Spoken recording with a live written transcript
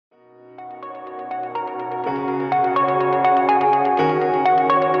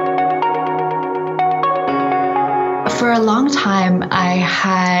for a long time, I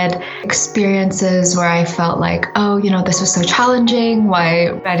had experiences where I felt like, oh, this was so challenging.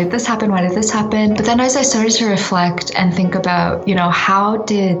 Why did this happen? Why did this happen? But then as I started to reflect and think about, how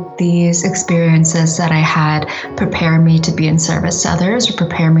did these experiences that I had prepare me to be in service to others, or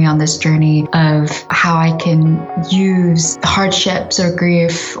prepare me on this journey of how I can use hardships or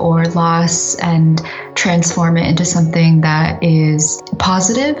grief or loss and transform it into something that is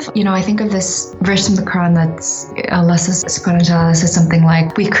positive. I think of this verse from the Quran that's Allah says something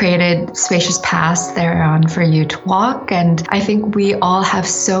like, we created spacious paths thereon for you to walk. And I think we all have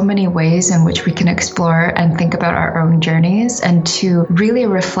so many ways in which we can explore and think about our own journeys, and to really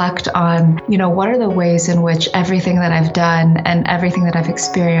reflect on, what are the ways in which everything that I've done and everything that I've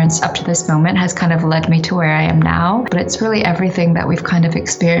experienced up to this moment has kind of led me to where I am now. But it's really everything that we've kind of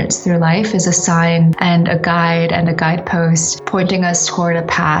experienced through life is a sign and a guide and a guidepost pointing us toward a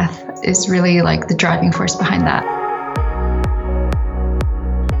path, is really like the driving force behind that.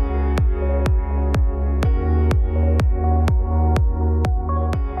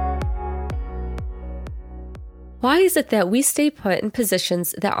 Why is it that we stay put in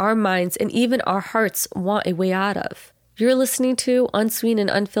positions that our minds and even our hearts want a way out of? You're listening to Unsweet and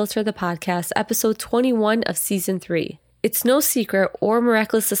Unfiltered, the podcast, episode 21 of season 3. It's no secret or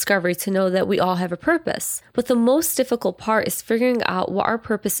miraculous discovery to know that we all have a purpose, but the most difficult part is figuring out what our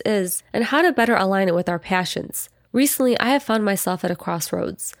purpose is and how to better align it with our passions. Recently, I have found myself at a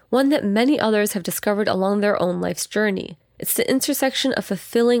crossroads, one that many others have discovered along their own life's journey. It's the intersection of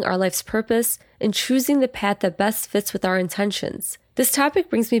fulfilling our life's purpose and choosing the path that best fits with our intentions. This topic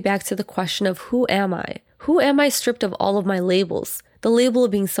brings me back to the question of who am I? Who am I stripped of all of my labels? The label of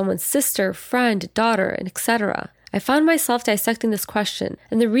being someone's sister, friend, daughter, and etc. I found myself dissecting this question,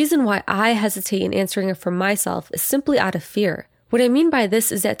 and the reason why I hesitate in answering it for myself is simply out of fear. What I mean by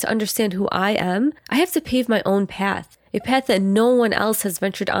this is that to understand who I am, I have to pave my own path, a path that no one else has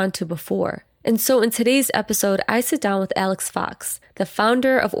ventured onto before. And so in today's episode, I sit down with Alex Fox, the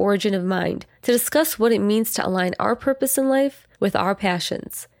founder of Origin of Mind, to discuss what it means to align our purpose in life with our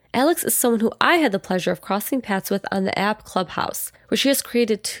passions. Alex is someone who I had the pleasure of crossing paths with on the app Clubhouse, where she has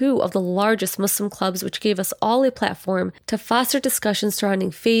created 2 of the largest Muslim clubs, which gave us all a platform to foster discussions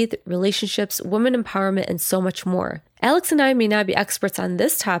surrounding faith, relationships, women empowerment, and so much more. Alex and I may not be experts on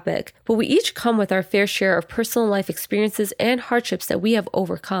this topic, but we each come with our fair share of personal life experiences and hardships that we have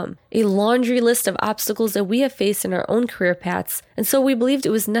overcome, a laundry list of obstacles that we have faced in our own career paths, and so we believed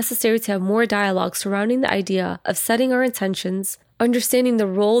it was necessary to have more dialogue surrounding the idea of setting our intentions, understanding the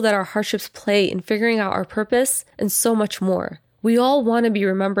role that our hardships play in figuring out our purpose, and so much more. We all want to be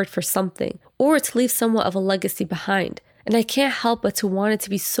remembered for something, or to leave somewhat of a legacy behind, and I can't help but to want it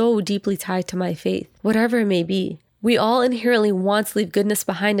to be so deeply tied to my faith, whatever it may be. We all inherently want to leave goodness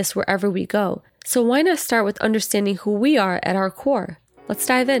behind us wherever we go, so why not start with understanding who we are at our core? Let's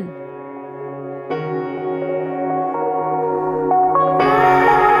dive in.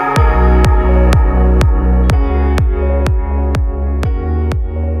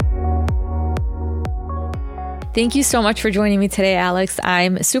 Thank you so much for joining me today, Alex.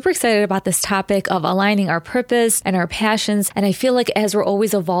 I'm super excited about this topic of aligning our purpose and our passions. And I feel like as we're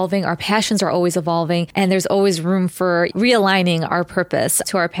always evolving, our passions are always evolving, and there's always room for realigning our purpose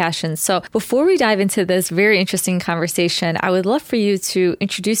to our passions. So before we dive into this very interesting conversation, I would love for you to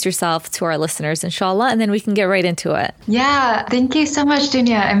introduce yourself to our listeners, inshallah, and then we can get right into it. Yeah, thank you so much,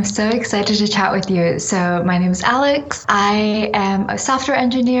 Dunya. I'm so excited to chat with you. So my name is Alex. I am a software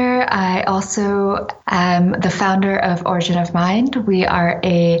engineer. I also am the founder of Origin of Mind. We are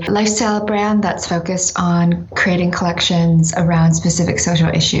a lifestyle brand that's focused on creating collections around specific social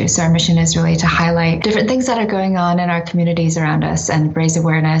issues. So our mission is really to highlight different things that are going on in our communities around us and raise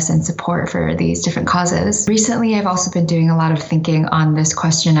awareness and support for these different causes. Recently, I've also been doing a lot of thinking on this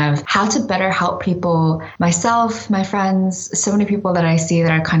question of how to better help people, myself, my friends, so many people that I see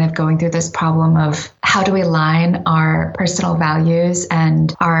that are kind of going through this problem of how do we align our personal values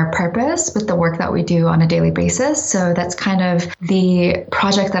and our purpose with the work that we do on a daily basis. So that's kind of the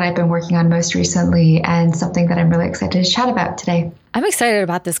project that I've been working on most recently, and something that I'm really excited to chat about today. I'm excited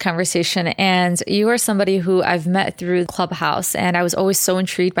about this conversation, and you are somebody who I've met through Clubhouse, and I was always so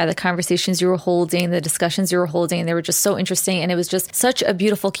intrigued by the conversations you were holding, the discussions you were holding, and they were just so interesting, and it was just such a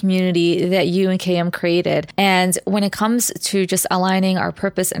beautiful community that you and KM created. And when it comes to just aligning our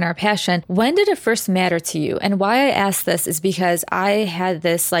purpose and our passion, when did it first matter to you? And why I ask this is because I had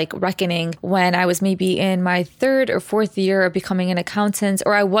this reckoning when I was maybe in my 3rd or 4th year of becoming an accountant,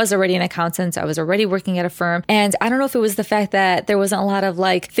 or I was already an accountant. I was already working at a firm, and I don't know if it was the fact that there wasn't a lot of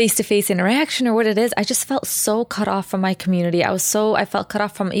like face-to-face interaction or what it is. I just felt so cut off from my community. I felt cut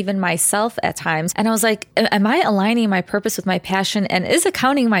off from even myself at times. And I was like, am I aligning my purpose with my passion? And is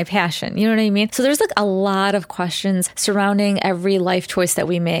accounting my passion? You know what I mean? So there's like a lot of questions surrounding every life choice that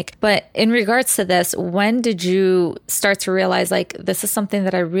we make. But in regards to this, when did you start to realize like, this is something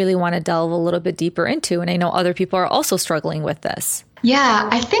that I really want to delve a little bit deeper into? And I know other people are also struggling with this. Yeah,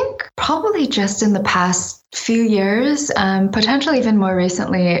 I think probably just in the past few years, potentially even more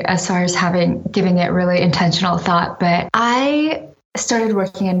recently, as far as giving it really intentional thought. But I started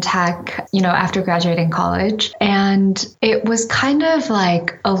working in tech, after graduating college. And it was kind of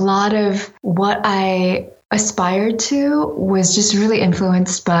like a lot of what I aspired to was just really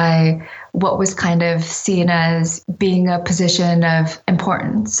influenced by what was kind of seen as being a position of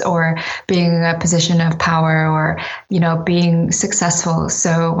importance or being a position of power or, being successful.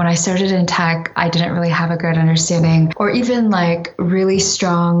 So when I started in tech, I didn't really have a good understanding or even like really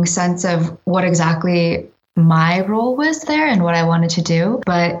strong sense of what exactly my role was there and what I wanted to do.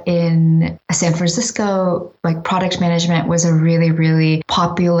 But in San Francisco, like product management was a really, really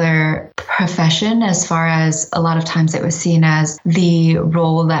popular profession as far as a lot of times it was seen as the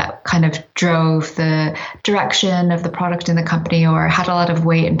role that kind of drove the direction of the product in the company or had a lot of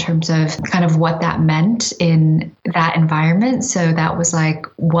weight in terms of kind of what that meant in that environment. So that was like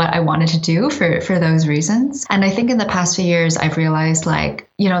what I wanted to do for those reasons. And I think in the past few years, I've realized like,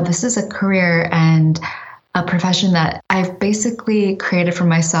 this is a career and a profession that I've basically created for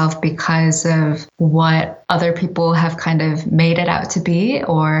myself because of what other people have kind of made it out to be,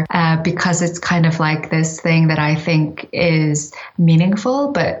 or because it's kind of like this thing that I think is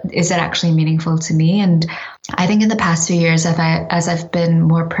meaningful, but is it actually meaningful to me? And I think in the past few years, as I've been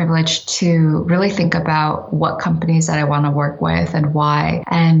more privileged to really think about what companies that I want to work with and why,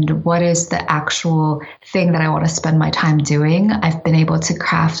 and what is the actual thing that I want to spend my time doing, I've been able to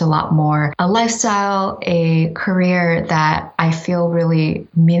craft a lot more a lifestyle, a career that I feel really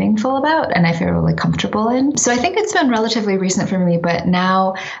meaningful about and I feel really comfortable in. So I think it's been relatively recent for me, but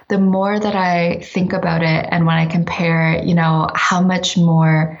now the more that I think about it and when I compare, how much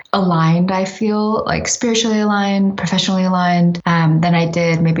more aligned I feel, like spiritually aligned, professionally aligned, than I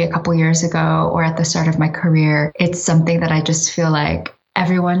did maybe a couple years ago or at the start of my career. It's something that I just feel like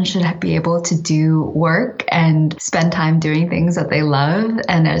everyone should be able to do work and spend time doing things that they love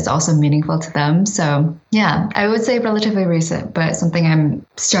and is also meaningful to them. So yeah, I would say relatively recent, but something I'm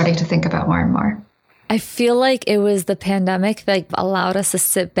starting to think about more and more. I feel like it was the pandemic that allowed us to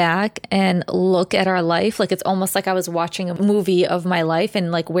sit back and look at our life. Like it's almost like I was watching a movie of my life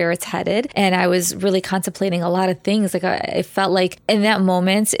and like where it's headed. And I was really contemplating a lot of things. Like I felt like in that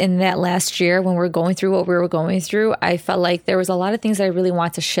moment, in that last year when we're going through what we were going through, I felt like there was a lot of things that I really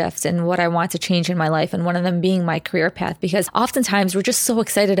want to shift and what I want to change in my life. And one of them being my career path, because oftentimes we're just so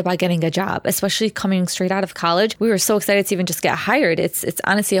excited about getting a job, especially coming straight out of college. We were so excited to even just get hired. It's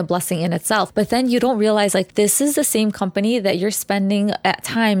honestly a blessing in itself. But then you don't realize like this is the same company that you're spending at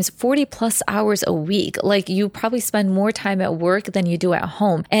times 40 plus hours a week. Like you probably spend more time at work than you do at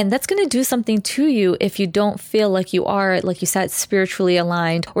home. And that's going to do something to you if you don't feel like you are, like you said, spiritually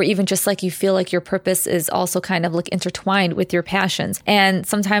aligned, or even just like you feel like your purpose is also kind of like intertwined with your passions. And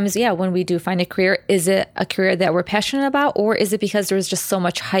sometimes, when we do find a career, is it a career that we're passionate about, or is it because there's just so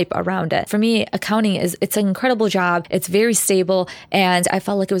much hype around it? For me, accounting it's an incredible job. It's very stable. And I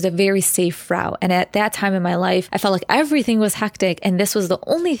felt like it was a very safe route. And at that time in my life, I felt like everything was hectic. And this was the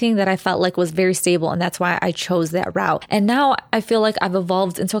only thing that I felt like was very stable. And that's why I chose that route. And now I feel like I've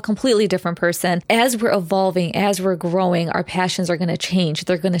evolved into a completely different person. As we're evolving, as we're growing, our passions are going to change.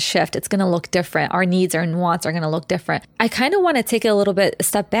 They're going to shift. It's going to look different. Our needs and wants are going to look different. I kind of want to take it a little bit a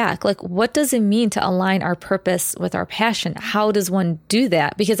step back. Like, what does it mean to align our purpose with our passion? How does one do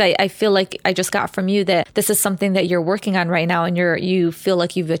that? Because I feel like I just got from you that this is something that you're working on right now and you feel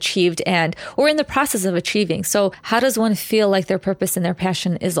like you've achieved or in the process of achieving. So how does one feel like their purpose and their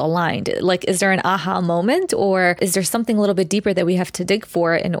passion is aligned? Like, is there an aha moment, or is there something a little bit deeper that we have to dig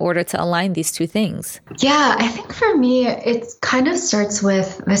for in order to align these two things? Yeah, I think for me, it kind of starts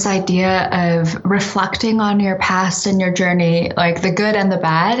with this idea of reflecting on your past and your journey, like the good and the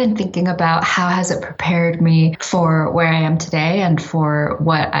bad, and thinking about how has it prepared me for where I am today and for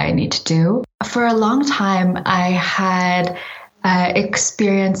what I need to do. For a long time, I had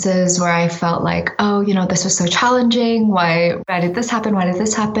experiences where I felt like, this was so challenging. Why did this happen? Why did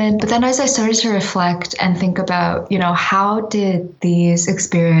this happen? But then as I started to reflect and think about, how did these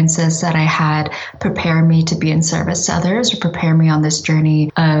experiences that I had prepare me to be in service to others, or prepare me on this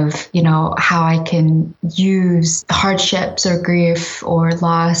journey of, how I can use hardships or grief or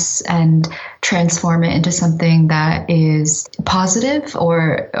loss and transform it into something that is positive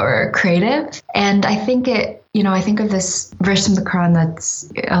or creative. And I think I think of this verse from the Quran that's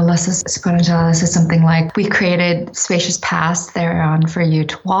Allah subhanahu wa ta'ala says something like, we created spacious paths thereon for you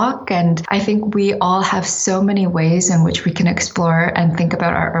to walk. And I think we all have so many ways in which we can explore and think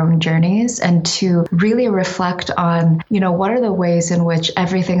about our own journeys, and to really reflect on, what are the ways in which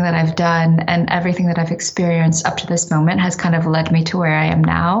everything that I've done and everything that I've experienced up to this moment has kind of led me to where I am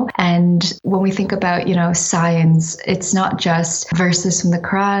now. And when we think about, signs, it's not just verses from the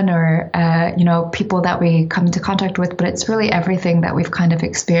Quran or, people that we come into contact with, but it's really everything that we've kind of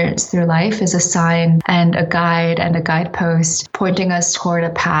experienced through life is a sign and a guide and a guidepost pointing us toward a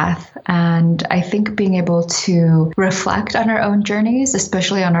path. And I think being able to reflect on our own journeys,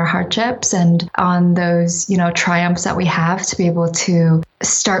 especially on our hardships and on those, triumphs that we have, to be able to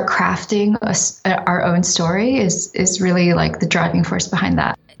start crafting our own story is really like the driving force behind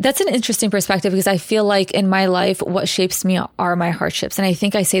that. That's an interesting perspective, because I feel like in my life, what shapes me are my hardships. And I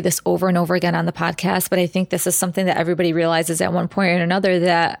think I say this over and over again on the podcast, but I think this is something that everybody realizes at one point or another,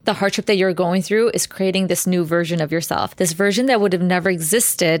 that the hardship that you're going through is creating this new version of yourself, this version that would have never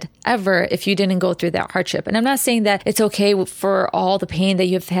existed ever if you didn't go through that hardship. And I'm not saying that it's okay for all the pain that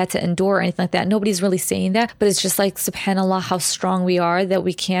you've had to endure or anything like that. Nobody's really saying that, but it's just like, subhanAllah, how strong we are that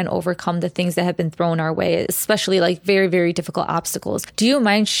we can overcome the things that have been thrown our way, especially like very, very difficult obstacles. Do you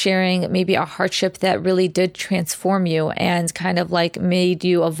mind sharing maybe a hardship that really did transform you and kind of like made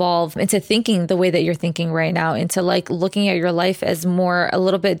you evolve into thinking the way that you're thinking right now, into like looking at your life as more, a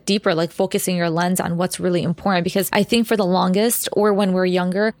little bit deeper, like focusing your lens on what's really important? Because I think for the longest, or when we're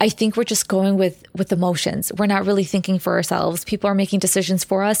younger, I think we're just going with emotions. We're not really thinking for ourselves. People are making decisions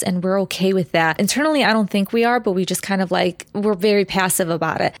for us and we're okay with that. Internally, I don't think we are, but we just kind of like, we're very passive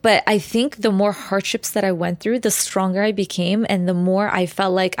about it. But I think the more hardships that I went through, the stronger I became, and the more I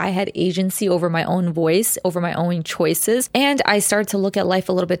felt like I had agency over my own voice, over my own choices. And I started to look at life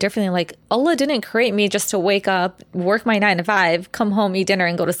a little bit differently. Like, Allah didn't create me just to wake up, work my 9 to 5, come home, eat dinner,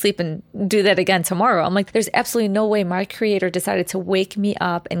 and go to sleep and do that again tomorrow. I'm like, there's absolutely no way my creator decided to wake me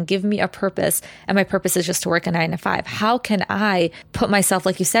up and give me a purpose, and my purpose is just to work a 9 to 5. How can I put myself,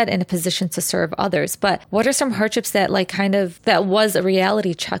 like you said, in a position to serve others? But what are some hardships that like kind of, that was a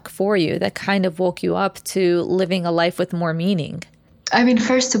reality check for you, that kind of woke you up to living a life with more meaning? I mean,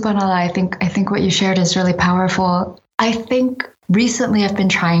 first, subhanAllah, I think what you shared is really powerful. I think recently I've been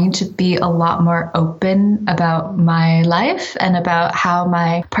trying to be a lot more open about my life and about how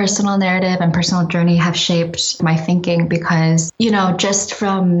my personal narrative and personal journey have shaped my thinking, because, just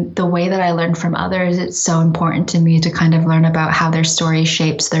from the way that I learn from others, it's so important to me to kind of learn about how their story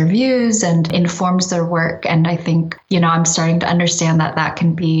shapes their views and informs their work. And I think, I'm starting to understand that that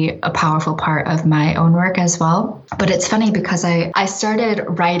can be a powerful part of my own work as well. But it's funny because I started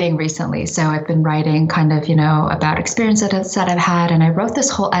writing recently. So I've been writing kind of, about experiences that I've had. And I wrote this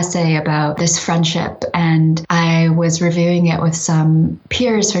whole essay about this friendship, and I was reviewing it with some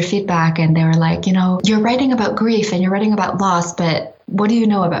peers for feedback. And they were like, you're writing about grief and you're writing about loss, but what do you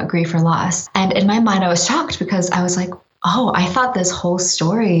know about grief or loss? And in my mind, I was shocked, because I was like, oh, I thought this whole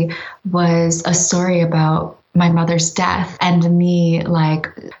story was a story about my mother's death and me like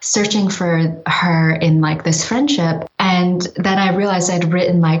searching for her in like this friendship. And then I realized I'd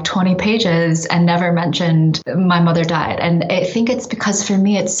written like 20 pages and never mentioned my mother died. And I think it's because for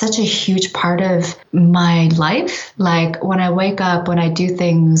me, it's such a huge part of my life. Like when I wake up, when I do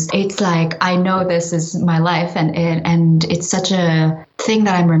things, it's like, I know this is my life. And it's such a thing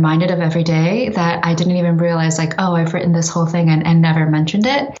that I'm reminded of every day that I didn't even realize like, oh, I've written this whole thing and never mentioned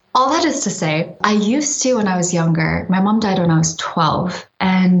it. All that is to say, I used to, when I was younger, my mom died when I was 12.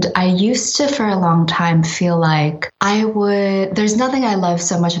 And I used to, for a long time, feel like there's nothing I love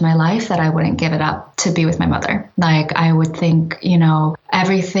so much in my life that I wouldn't give it up to be with my mother. Like I would think,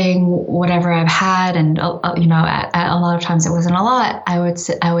 everything, whatever I've had, and, at a lot of times it wasn't a lot. I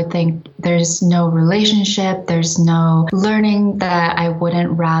would think there's no relationship, there's no learning that I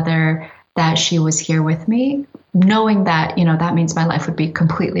wouldn't rather that she was here with me, knowing that, that means my life would be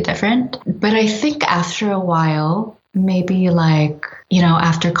completely different. But I think after a while, maybe like,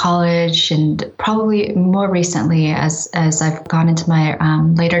 after college and probably more recently as I've gone into my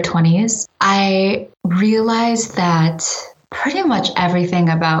later 20s, I realized that pretty much everything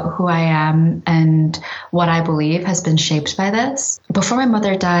about who I am and what I believe has been shaped by this. Before my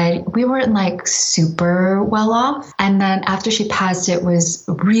mother died, we weren't like super well off. And then after she passed, it was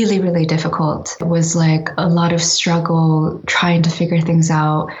really, really difficult. It was like a lot of struggle trying to figure things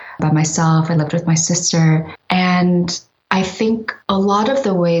out by myself. I lived with my sister. And I think a lot of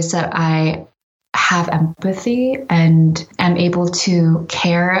the ways that I have empathy and am able to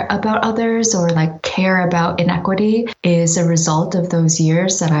care about others or like care about inequity is a result of those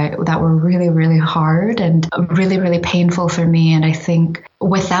years that were really, really hard and really, really painful for me. And I think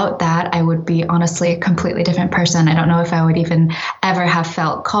without that, I would be honestly a completely different person. I don't know if I would even ever have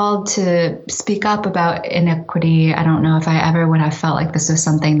felt called to speak up about inequity. I don't know if I ever would have felt like this was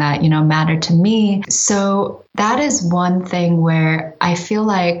something that, mattered to me. So that is one thing where I feel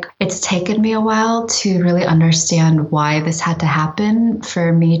like it's taken me a while to really understand why this had to happen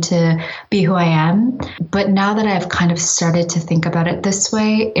for me to be who I am. But now that I've kind of started to think about it this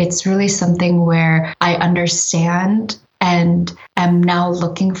way, it's really something where I understand and am now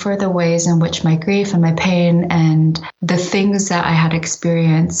looking for the ways in which my grief and my pain and the things that I had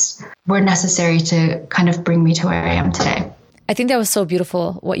experienced were necessary to kind of bring me to where I am today. I think that was so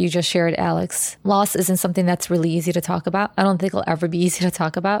beautiful what you just shared, Alex. Loss isn't something that's really easy to talk about. I don't think it'll ever be easy to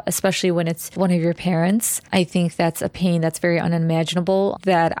talk about, especially when it's one of your parents. I think that's a pain that's very unimaginable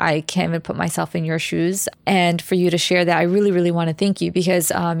that I can't even put myself in your shoes. And for you to share that, I really, really want to thank you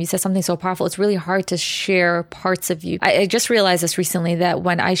because you said something so powerful. It's really hard to share parts of you. I just realized this recently that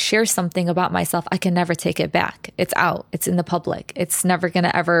when I share something about myself, I can never take it back. It's out. It's in the public. It's never going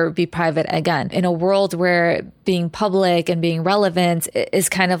to ever be private again. In a world where being public and being relevant is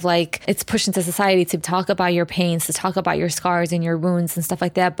kind of like it's pushed into society to talk about your pains, to talk about your scars and your wounds and stuff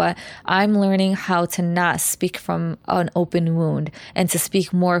like that. But I'm learning how to not speak from an open wound and to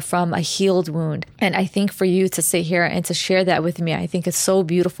speak more from a healed wound. And I think for you to sit here and to share that with me, I think it's so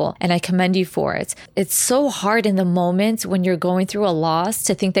beautiful and I commend you for it. It's so hard in the moment when you're going through a loss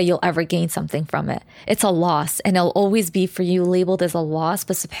to think that you'll ever gain something from it. It's a loss and it'll always be for you labeled as a loss.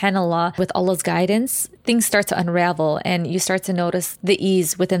 But subhanAllah, with Allah's guidance, things start to unravel and you start to notice the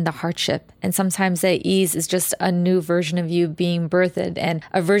ease within the hardship. And sometimes that ease is just a new version of you being birthed and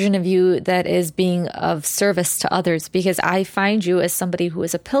a version of you that is being of service to others. Because I find you as somebody who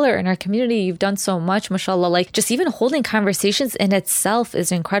is a pillar in our community. You've done so much, mashallah, like just even holding conversations in itself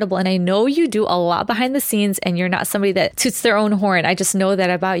is incredible. And I know you do a lot behind the scenes and you're not somebody that toots their own horn. I just know that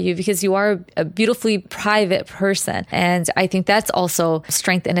about you because you are a beautifully private person. And I think that's also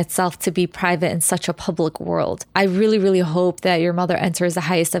strength in itself to be private in such a public world. I really, really hope that your mother enters the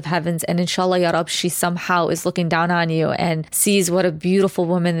highest of heavens and inshallah, ya Rab, she somehow is looking down on you and sees what a beautiful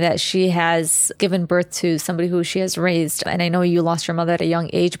woman that she has given birth to, somebody who she has raised. And I know you lost your mother at a young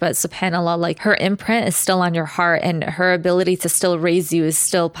age, but subhanAllah, like her imprint is still on your heart and her ability to still raise you is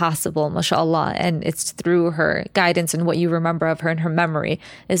still possible, mashallah. And it's through her guidance and what you remember of her and her memory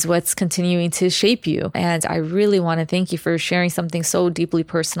is what's continuing to shape you. And I really want to thank you for sharing something so deeply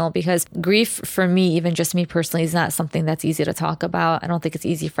personal because grief for me, even just me personally, is not something that's easy to talk about. I don't think it's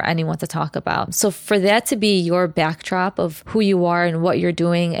easy for anyone to talk about. So for that to be your backdrop of who you are and what you're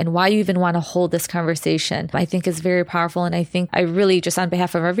doing and why you even want to hold this conversation, I think is very powerful. And I think I really just on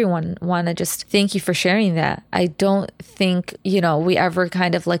behalf of everyone want to just thank you for sharing that. I don't think, we ever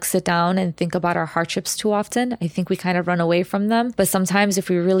kind of like sit down and think about our hardships too often. I think we kind of run away from them. But sometimes if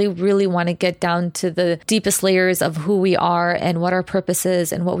we really, really want to get down to the deepest layers of who we are and what our purpose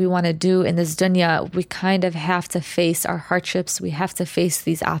is and what we want to do in this dunya, we kind of have to face our hardships. We have to face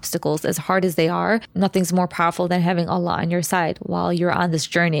these obstacles as hard as they are. Nothing's more powerful than having Allah on your side while you're on this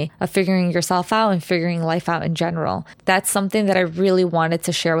journey of figuring yourself out and figuring life out in general. That's something that I really wanted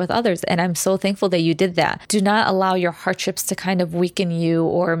to share with others. And I'm so thankful that you did that. Do not allow your hardships to kind of weaken you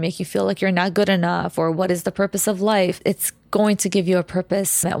or make you feel like you're not good enough or what is the purpose of life. It's going to give you a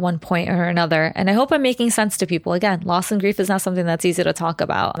purpose at one point or another. And I hope I'm making sense to people. Again, loss and grief is not something that's easy to talk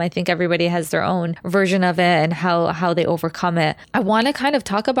about. I think everybody has their own version of it and how they overcome it. I want to kind of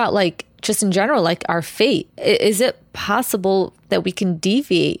talk about just in general, our fate. Is it possible that we can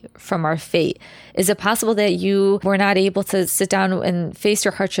deviate from our fate? Is it possible that you were not able to sit down and face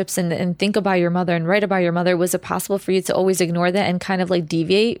your hardships and think about your mother and write about your mother? Was it possible for you to always ignore that and kind of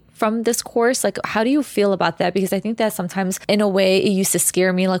deviate from this course? How do you feel about that? Because I think that sometimes in a way it used to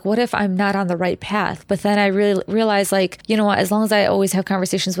scare me. What if I'm not on the right path? But then I really realized as long as I always have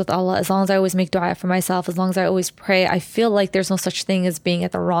conversations with Allah, as long as I always make dua for myself, as long as I always pray, I feel like there's no such thing as being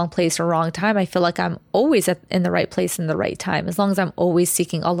at the wrong place or wrong time. I feel like I'm always in the right place in the right time, as long as I'm always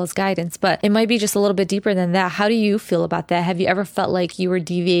seeking Allah's guidance. But it might be just a little bit deeper than that. How do you feel about that? Have you ever felt like you were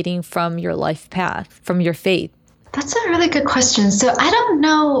deviating from your life path, from your faith? That's a really good question. So I don't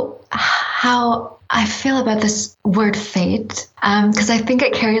know how I feel about this word fate, because I think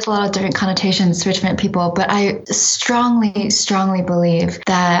it carries a lot of different connotations for different people. But I strongly, strongly believe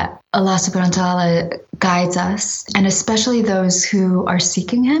that Allah subhanahu wa ta'ala guides us, and especially those who are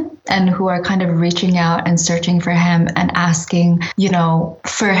seeking him and who are kind of reaching out and searching for him and asking,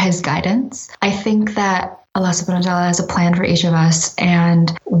 for his guidance. I think that Allah subhanahu wa ta'ala has a plan for each of us.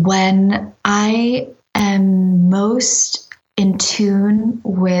 And when I am most in tune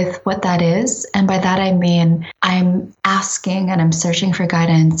with what that is, and by that I mean I'm asking and I'm searching for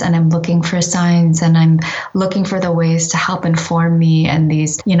guidance and I'm looking for signs and I'm looking for the ways to help inform me, and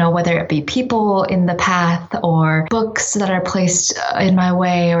these, whether it be people in the path or books that are placed in my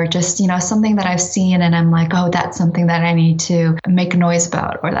way, or just, something that I've seen and I'm like, oh, that's something that I need to make noise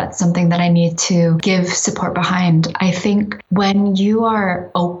about, or that's something that I need to give support behind. I think when you are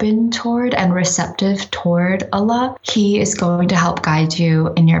open toward and receptive toward Allah, He is going to help guide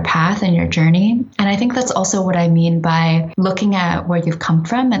you in your path and your journey. And I think that's also what I mean by looking at where you've come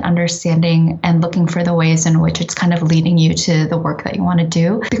from and understanding and looking for the ways in which it's kind of leading you to the work that you want to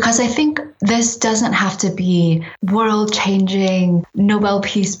do. Because I think this doesn't have to be world-changing, Nobel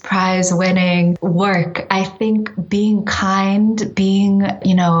Peace Prize winning work. I think being kind, being,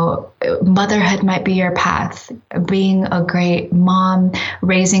 motherhood might be your path. Being a great mom,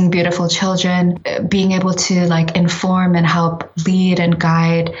 raising beautiful children, being able to inform and help lead and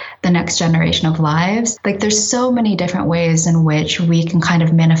guide the next generation of lives. There's so many different ways in which we can kind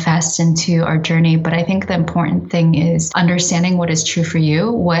of manifest into our journey. But I think the important thing is understanding what is true for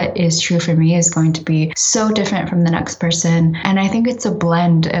you. What is true for me is going to be so different from the next person. And I think it's a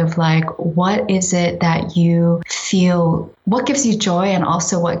blend of what is it that you feel, what gives you joy and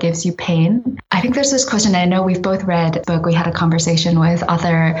also what gives you pain. I think there's this question, I know we've both read a book, we had a conversation with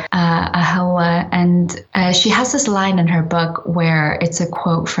author Ahawa, and she has this line in her book where it's a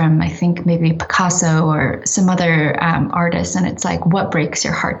quote from, I think maybe Picasso or some other artist, and it's like, what breaks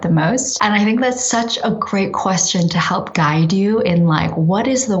your heart the most? And I think that's such a great question to help guide you in what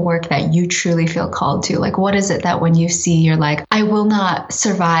is the work that you truly feel called to? What is it that when you see, you're like, I will not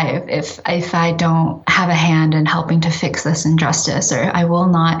survive if I don't have a hand in helping to fix this injustice, or I will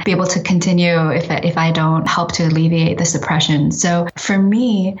not be able to continue if I don't help to alleviate this oppression. So for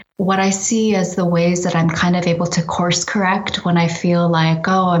me, what I see as the ways that I'm kind of able to course correct when I feel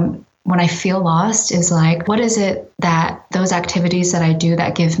when I feel lost is what is it that those activities that I do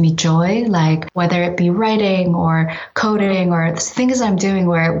that give me joy, whether it be writing or coding or things I'm doing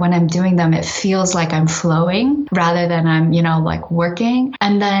where when I'm doing them, it feels like I'm flowing rather than I'm, working.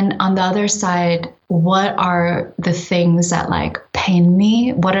 And then on the other side, what are the things that pain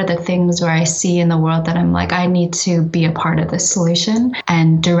me? What are the things where I see in the world that I'm I need to be a part of the solution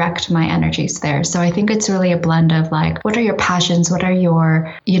and direct my energies there? So I think it's really a blend of what are your passions? What are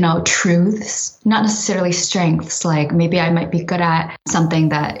your, truths? Not necessarily strengths. Maybe I might be good at something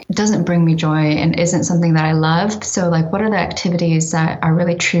that doesn't bring me joy and isn't something that I love. So what are the activities that are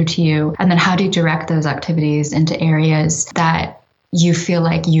really true to you? And then how do you direct those activities into areas that you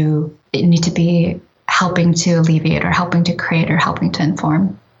feel you need to be helping to alleviate or helping to create or helping to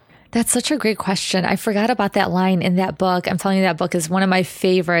inform? That's such a great question. I forgot about that line in that book. I'm telling you, that book is one of my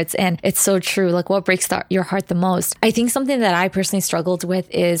favorites, and it's so true. What breaks your heart the most? I think something that I personally struggled with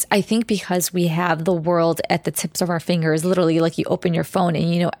is, I think because we have the world at the tips of our fingers, literally you open your phone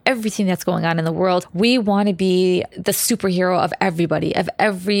and you know everything that's going on in the world. We want to be the superhero of everybody, of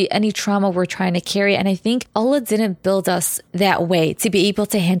any trauma we're trying to carry. And I think Allah didn't build us that way to be able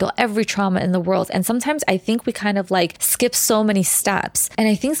to handle every trauma in the world. And sometimes I think we kind of skip so many steps. And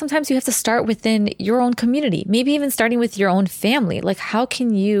I think sometimes you have to start within your own community, maybe even starting with your own family. How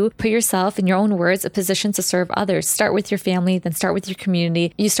can you put yourself, in your own words, a position to serve others? Start with your family, then start with your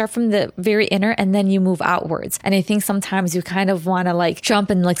community. You start from the very inner and then you move outwards. And I think sometimes you kind of want to jump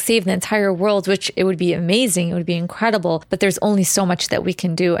and save the entire world, which it would be amazing. It would be incredible, but there's only so much that we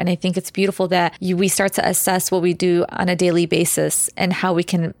can do. And I think it's beautiful that we start to assess what we do on a daily basis and how we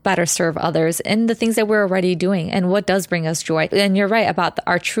can better serve others and the things that we're already doing and what does bring us joy. And you're right about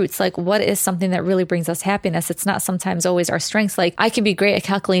our truths. What is something that really brings us happiness? It's not sometimes always our strengths. I can be great at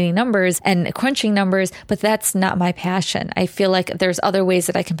calculating numbers and crunching numbers, but that's not my passion. I feel there's other ways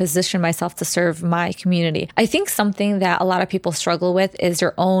that I can position myself to serve my community. I think something that a lot of people struggle with is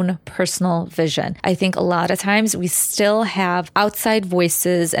their own personal vision. I think a lot of times we still have outside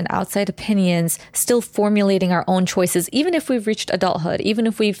voices and outside opinions, still formulating our own choices, even if we've reached adulthood, even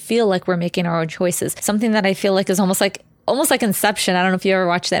if we feel like we're making our own choices. Something that I feel is almost almost like Inception. I don't know if you ever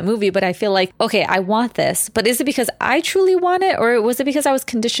watched that movie, but I feel like, okay, I want this, but is it because I truly want it, or was it because I was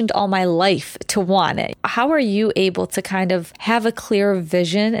conditioned all my life to want it? How are you able to kind of have a clear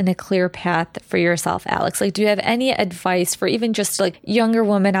vision and a clear path for yourself, Alex? Like, do you have any advice for even just like younger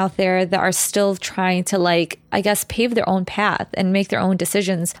women out there that are still trying to like, I guess, pave their own path and make their own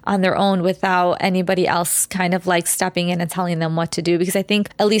decisions on their own without anybody else kind of like stepping in and telling them what to do? Because I think,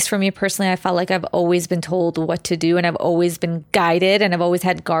 at least for me personally, I felt like I've always been told what to do, and I've always been guided, and I've always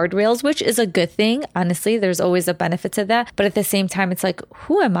had guardrails, which is a good thing. Honestly, there's always a benefit to that. But at the same time, it's like,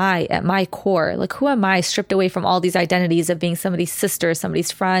 who am I at my core? Like, who am I stripped away from all these identities of being somebody's sister,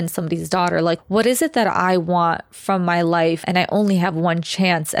 somebody's friend, somebody's daughter? Like, what is it that I want from my life? And I only have one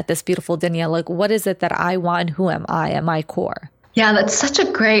chance at this beautiful dunya. Like, what is it that I want, and who am I at my core? Yeah, that's such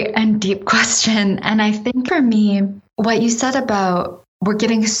a great and deep question. And I think for me, what you said about we're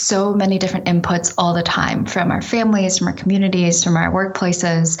getting so many different inputs all the time from our families, from our communities, from our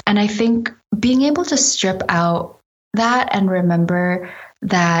workplaces. And I think being able to strip out that and remember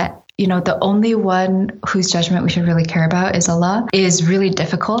that, you know, the only one whose judgment we should really care about is Allah is really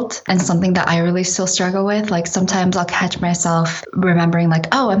difficult, and something that I really still struggle with. Like, sometimes I'll catch myself remembering like,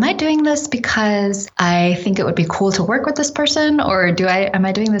 oh, am I doing this because I think it would be cool to work with this person? Or am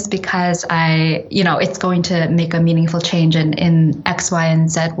I doing this because it's going to make a meaningful change in X, Y, and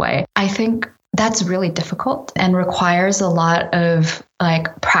Z way? I think that's really difficult and requires a lot of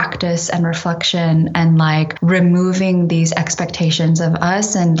like practice and reflection and like removing these expectations of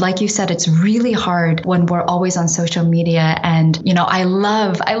us. And like you said, it's really hard when we're always on social media. And, you know, I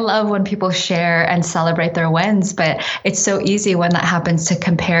love when people share and celebrate their wins, but it's so easy when that happens to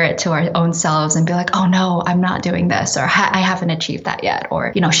compare it to our own selves and be like, oh no, I'm not doing this, or I haven't achieved that yet.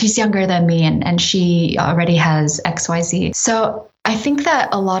 Or, you know, she's younger than me and she already has XYZ. So I think that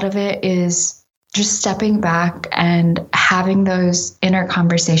a lot of it is just stepping back and having those inner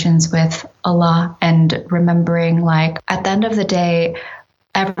conversations with Allah and remembering, like, at the end of the day,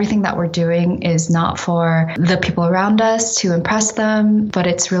 everything that we're doing is not for the people around us to impress them, but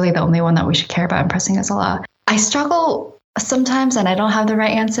it's really the only one that we should care about impressing is Allah. I struggle sometimes, and I don't have the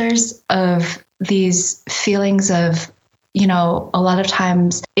right answers, of these feelings of, you know, a lot of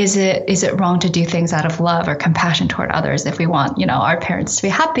times, is it wrong to do things out of love or compassion toward others if we want, you know, our parents to be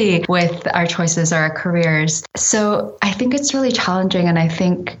happy with our choices or our careers? So I think it's really challenging. And I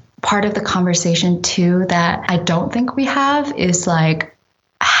think part of the conversation too that I don't think we have is like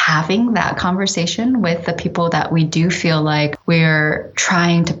having that conversation with the people that we do feel like we're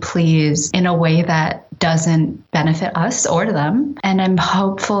trying to please in a way that doesn't benefit us or them. And I'm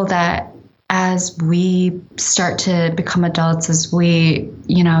hopeful that as we start to become adults, as we,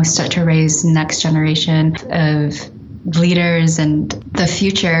 you know, start to raise next generation of leaders and the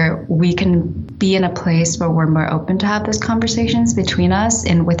future, we can be in a place where we're more open to have those conversations between us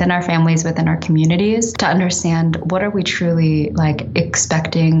and within our families, within our communities, to understand what are we truly like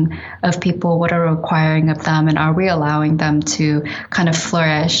expecting of people, what are we requiring of them, and are we allowing them to kind of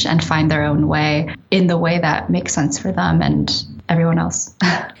flourish and find their own way in the way that makes sense for them and everyone else.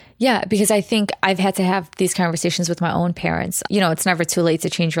 Yeah, because I think I've had to have these conversations with my own parents. You know, it's never too late to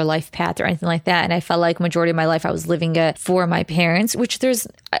change your life path or anything like that. And I felt like majority of my life I was living it for my parents, which there's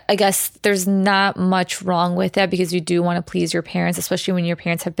not much wrong with that, because you do want to please your parents, especially when your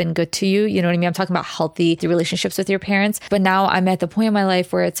parents have been good to you. You know what I mean? I'm talking about healthy relationships with your parents. But now I'm at the point in my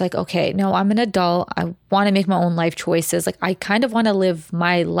life where it's like, okay, no, I'm an adult. I want to make my own life choices. Like, I kind of want to live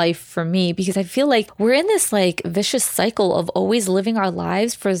my life for me, because I feel like we're in this like vicious cycle of always living our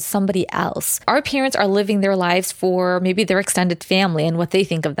lives for somebody else. Our parents are living their lives for maybe their extended family and what they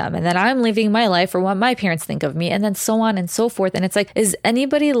think of them. And then I'm living my life for what my parents think of me, and then so on and so forth. And it's like, is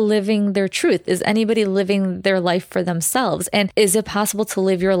anybody living their truth? Is anybody living their life for themselves? And is it possible to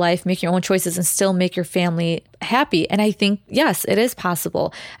live your life, make your own choices, and still make your family happy? And I think, yes, it is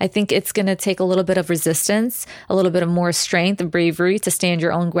possible. I think it's going to take a little bit of resistance, a little bit of more strength and bravery to stand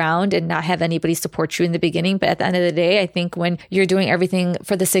your own ground and not have anybody support you in the beginning. But at the end of the day, I think when you're doing everything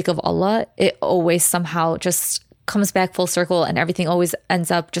for the sake of Allah, it always somehow just comes back full circle, and everything always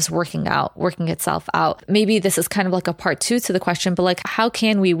ends up just working itself out. Maybe this is kind of like a part 2 to the question, but like, how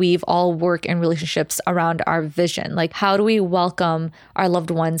can we weave all work and relationships around our vision? Like, how do we welcome our loved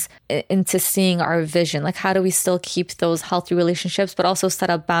ones into seeing our vision? Like, how do we still keep those healthy relationships, but also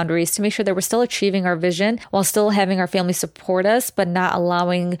set up boundaries to make sure that we're still achieving our vision while still having our family support us, but not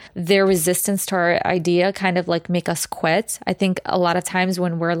allowing their resistance to our idea kind of like make us quit? I think a lot of times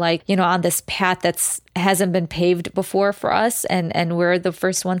when we're like, you know, on this path hasn't been paved paved before for us and we're the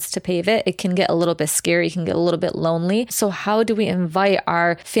first ones to pave it, it can get a little bit scary, it can get a little bit lonely. So how do we invite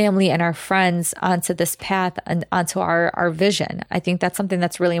our family and our friends onto this path and onto our vision? I think that's something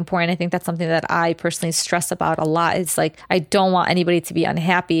that's really important. I think that's something that I personally stress about a lot. It's like, I don't want anybody to be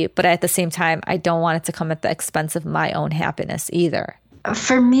unhappy, but at the same time, I don't want it to come at the expense of my own happiness either.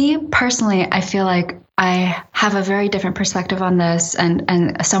 For me personally, I feel like I have a very different perspective on this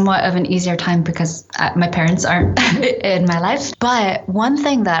and somewhat of an easier time because my parents aren't in my life. But one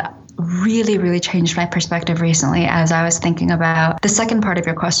thing that really, really changed my perspective recently as I was thinking about the second part of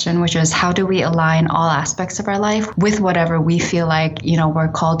your question, which is how do we align all aspects of our life with whatever we feel like, we're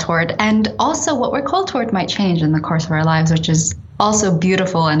called toward. And also what we're called toward might change in the course of our lives, which is also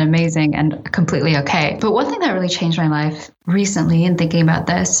beautiful and amazing and completely okay. But one thing that really changed my life recently in thinking about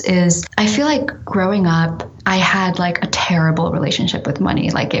this is I feel like growing up, I had like a terrible relationship with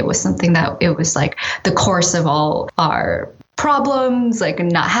money. Like it was something that it was like the course of all our problems, like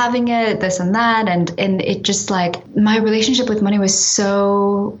not having it, this and that. And it just like my relationship with money was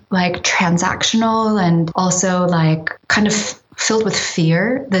so like transactional and also like kind of filled with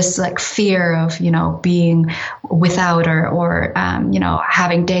fear, this like fear of, being without or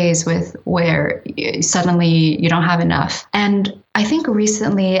having days with where suddenly you don't have enough. And I think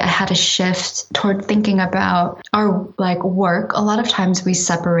recently I had a shift toward thinking about our like work. A lot of times we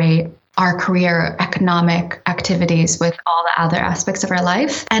separate our career economic activities with all the other aspects of our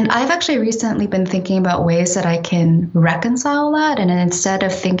life. And I've actually recently been thinking about ways that I can reconcile that. And instead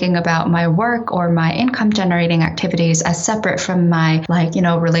of thinking about my work or my income generating activities as separate from my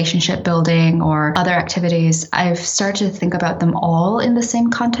relationship building or other activities, I've started to think about them all in the same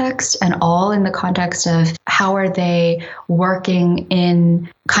context and all in the context of how are they working in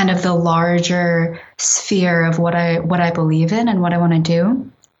kind of the larger sphere of what I believe in and what I want to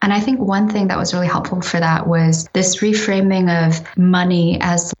do. And I think one thing that was really helpful for that was this reframing of money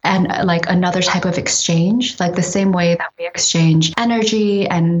as like another type of exchange, like the same way that we exchange energy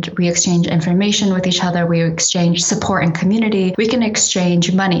and we exchange information with each other, we exchange support and community, we can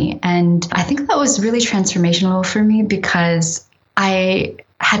exchange money. And I think that was really transformational for me because I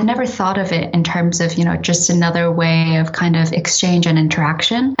had never thought of it in terms of, just another way of kind of exchange and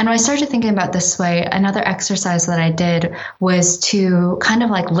interaction. And when I started thinking about this way, another exercise that I did was to kind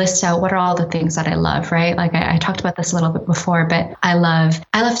of like list out what are all the things that I love, right? Like I talked about this a little bit before, but I love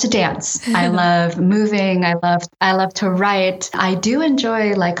to dance. I love moving. I love to write. I do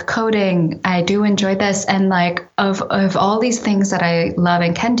enjoy like coding. I do enjoy this. And like of all these things that I love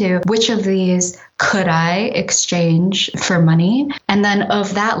and can do, which of these could I exchange for money? And then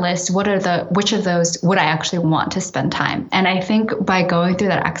of that list, which of those would I actually want to spend time? And I think by going through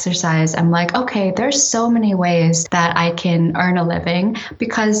that exercise, I'm like, okay, there's so many ways that I can earn a living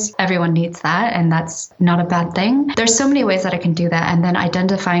because everyone needs that. And that's not a bad thing. There's so many ways that I can do that. And then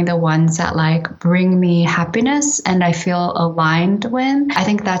identifying the ones that like bring me happiness and I feel aligned with, I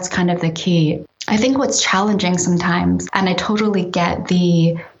think that's kind of the key. I think what's challenging sometimes, and I totally get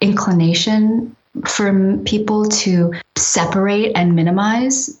the inclination for people to separate and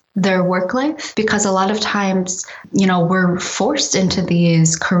minimize their work life because a lot of times, we're forced into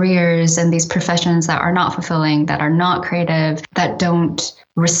these careers and these professions that are not fulfilling, that are not creative, that don't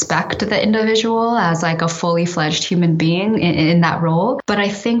respect the individual as like a fully fledged human being in that role. But I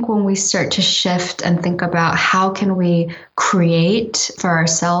think when we start to shift and think about how can we create for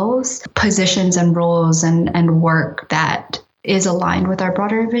ourselves positions and roles and work that is aligned with our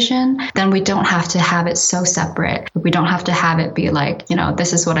broader vision, then we don't have to have it so separate. We don't have to have it be like,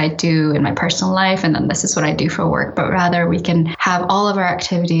 this is what I do in my personal life and then this is what I do for work, but rather we can have all of our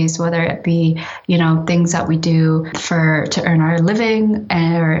activities, whether it be, things that we do to earn our living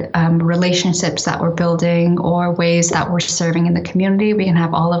or relationships that we're building or ways that we're serving in the community. We can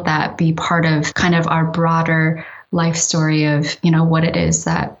have all of that be part of kind of our broader life story of, what it is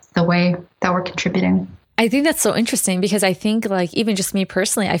that the way that we're contributing. I think that's so interesting because I think like even just me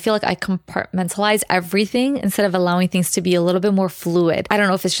personally, I feel like I compartmentalize everything instead of allowing things to be a little bit more fluid. I don't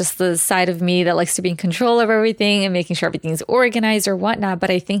know if it's just the side of me that likes to be in control of everything and making sure everything's organized or whatnot.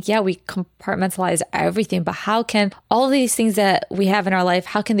 But I think, we compartmentalize everything. But how can all of these things that we have in our life,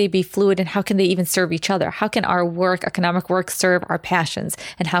 how can they be fluid and how can they even serve each other? How can our work, economic work, serve our passions?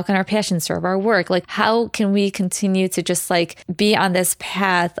 And how can our passions serve our work? Like, how can we continue to just like be on this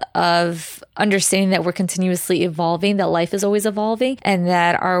path of understanding that we're continuously evolving, that life is always evolving, and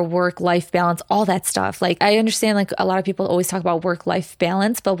that our work-life balance, all that stuff. Like, I understand like a lot of people always talk about work-life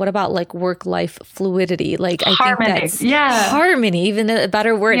balance, but what about like work-life fluidity? Like, I harmony. think that's harmony, even a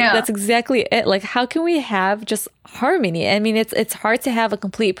better word. Yeah. That's exactly it. Like, how can we have just harmony? I mean, it's hard to have a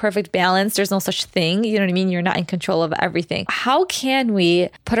complete perfect balance. There's no such thing. You know what I mean? You're not in control of everything. How can we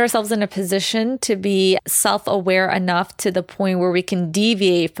put ourselves in a position to be self-aware enough to the point where we can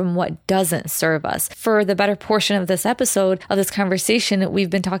deviate from what doesn't serve us? For the better portion of this episode, of this conversation, we've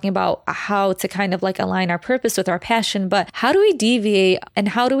been talking about how to kind of like align our purpose with our passion, but how do we deviate and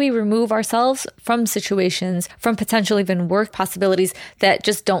how do we remove ourselves from situations, from potential even work possibilities that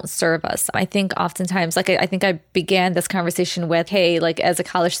just don't serve us? I think oftentimes, like I think I began this conversation with, hey, like as a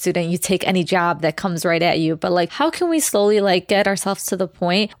college student, you take any job that comes right at you, but like how can we slowly like get ourselves to the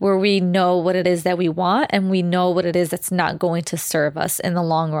point where we know what it is that we want and we know what it is that's not going to serve us in the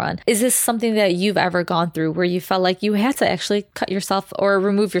long run? Is this something that you've ever gone through where you felt like you had to actually cut yourself or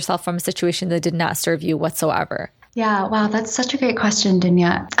remove yourself from a situation that did not serve you whatsoever? Yeah, wow, that's such a great question,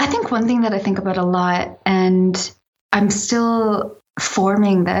 Dinya. I think one thing that I think about a lot, and I'm still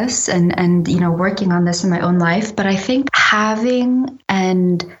forming this and working on this in my own life, but I think having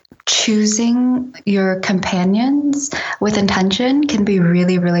and choosing your companions with intention can be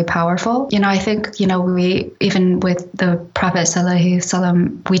really, really powerful. I think, we, even with the Prophet Sallallahu Alaihi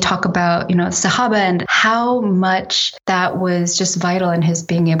Wasallam, we talk about, Sahaba and how much that was just vital in his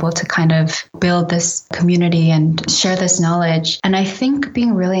being able to kind of build this community and share this knowledge. And I think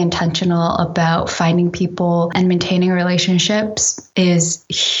being really intentional about finding people and maintaining relationships is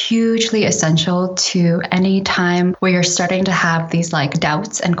hugely essential to any time where you're starting to have these like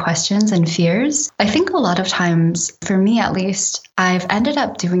doubts and questions and fears. I think a lot of times, for me at least, I've ended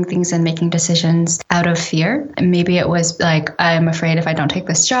up doing things and making decisions out of fear. Maybe it was like, I'm afraid if I don't take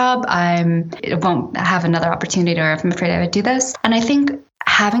this job, I won't have another opportunity, or if I'm afraid I would do this. And I think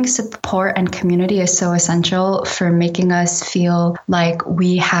having support and community is so essential for making us feel like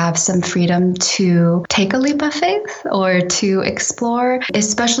we have some freedom to take a leap of faith or to explore,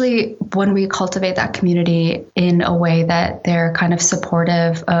 especially when we cultivate that community in a way that they're kind of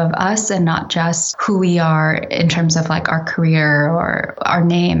supportive of us and not just who we are in terms of like our career or our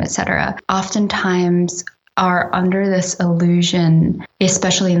name, etc. Oftentimes are under this illusion,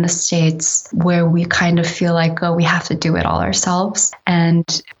 especially in the States, where we kind of feel like, we have to do it all ourselves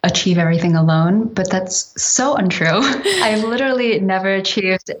and achieve everything alone. But that's so untrue. I've literally never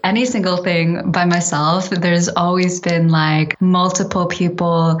achieved any single thing by myself. There's always been like multiple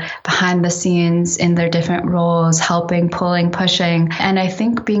people behind the scenes in their different roles, helping, pulling, pushing. And I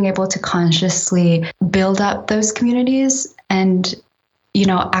think being able to consciously build up those communities and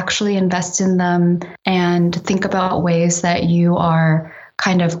actually invest in them and think about ways that you are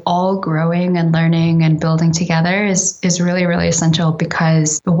kind of all growing and learning and building together is really, really essential,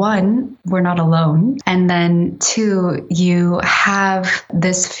 because one, we're not alone. And then two, you have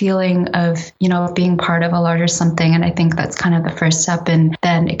this feeling of, being part of a larger something. And I think that's kind of the first step in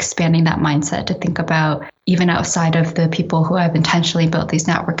then expanding that mindset to think about, even outside of the people who I've intentionally built these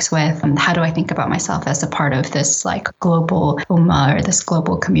networks with, and how do I think about myself as a part of this like global ummah or this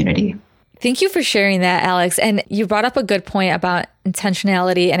global community? Thank you for sharing that, Alex. And you brought up a good point about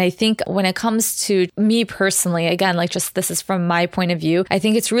intentionality. And I think when it comes to me personally, again, like just this is from my point of view, I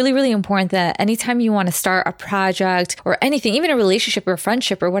think it's really, really important that anytime you want to start a project or anything, even a relationship or a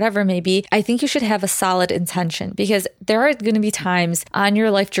friendship or whatever it may be, I think you should have a solid intention, because there are going to be times on your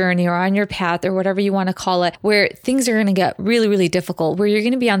life journey or on your path or whatever you want to call it, where things are going to get really, really difficult, where you're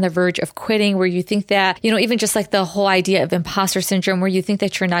going to be on the verge of quitting, where you think that, even just like the whole idea of imposter syndrome, where you think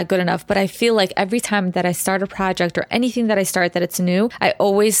that you're not good enough. But I feel like every time that I start a project or anything that I start that it's new, I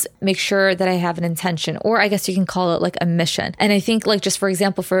always make sure that I have an intention, or I guess you can call it like a mission. And I think like just for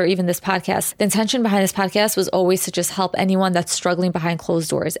example, for even this podcast, the intention behind this podcast was always to just help anyone that's struggling behind closed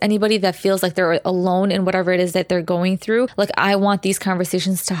doors, anybody that feels like they're alone in whatever it is that they're going through. Like I want these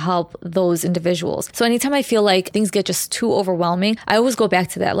conversations to help those individuals. So anytime I feel like things get just too overwhelming, I always go back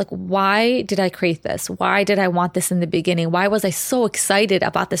to that. Like, why did I create this? Why did I want this in the beginning? Why was I so excited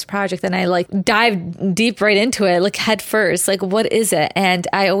about this project? And I like dive deep right into it, like head first. Like, what is it? And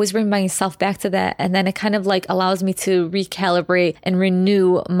I always bring myself back to that. And then it kind of like allows me to recalibrate and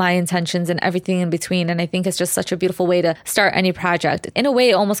renew my intentions and everything in between. And I think it's just such a beautiful way to start any project. In a way,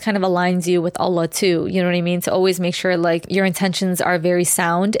 it almost kind of aligns you with Allah too. You know what I mean? To always make sure like your intentions are very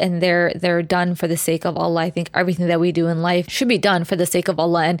sound and they're done for the sake of Allah. I think everything that we do in life should be done for the sake of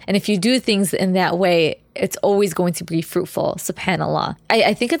Allah. And if you do things in that way, it's always going to be fruitful. SubhanAllah.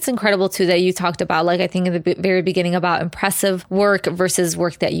 I think it's incredible too that you talked about, like, I think in the very beginning about impressive work versus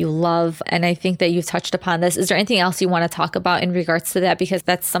work that you love. And I think that you've touched upon this. Is there anything else you want to talk about in regards to that? Because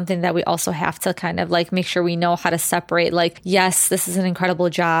that's something that we also have to kind of like make sure we know how to separate. Like, yes, this is an incredible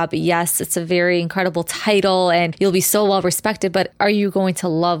job. Yes, it's a very incredible title and you'll be so well respected, but are you going to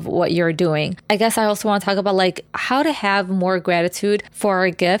love what you're doing? I guess I also want to talk about like how to have more gratitude for our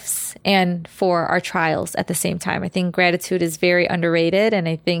gifts and for our trials at the same time. I think gratitude is very underrated. And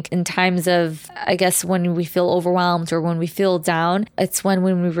I think in times of, I guess, when we feel overwhelmed or when we feel down, it's when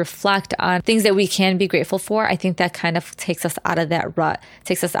we reflect on things that we can be grateful for. I think that kind of takes us out of that rut,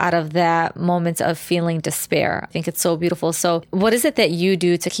 takes us out of that moment of feeling despair. I think it's so beautiful. So what is it that you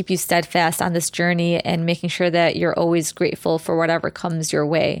do to keep you steadfast on this journey and making sure that you're always grateful for whatever comes your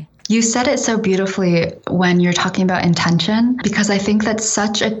way? You said it so beautifully when you're talking about intention, because I think that's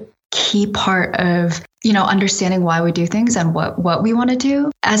such a key part of, understanding why we do things and what we want to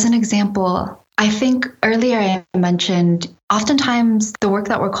do. As an example, I think earlier I mentioned oftentimes the work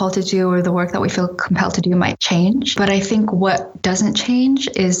that we're called to do or the work that we feel compelled to do might change. But I think what doesn't change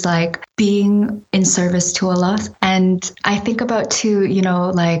is like being in service to Allah. And I think about too,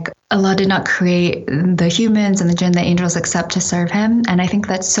 like Allah did not create the humans and the jinn, the angels, except to serve him. And I think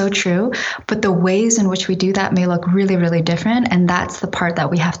that's so true. But the ways in which we do that may look really, really different. And that's the part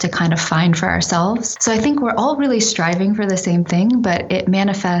that we have to kind of find for ourselves. So I think we're all really striving for the same thing, but it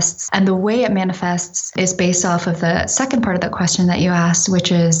manifests. And the way it manifests is based off of the second part of the question that you asked,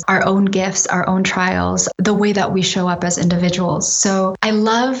 which is our own gifts, our own trials, the way that we show up as individuals. So I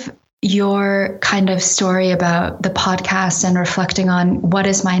love your kind of story about the podcast and reflecting on what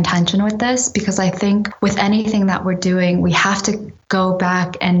is my intention with this, because I think with anything that we're doing, we have to go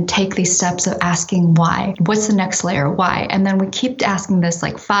back and take these steps of asking why. What's the next layer? Why? And then we keep asking this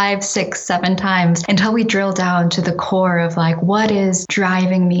like 5, 6, 7 times until we drill down to the core of like, what is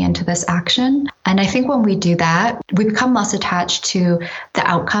driving me into this action? And I think when we do that, we become less attached to the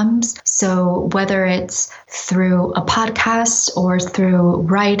outcomes. So whether it's through a podcast or through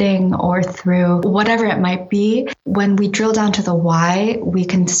writing or through whatever it might be, when we drill down to the why, we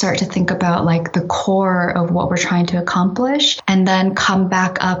can start to think about like the core of what we're trying to accomplish, and then come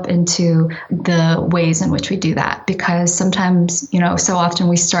back up into the ways in which we do that. Because sometimes, so often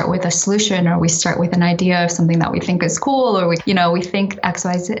we start with a solution or we start with an idea of something that we think is cool, or we think X,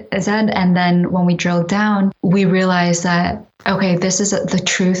 Y, Z, and then when we drill down, we realize that okay, this is the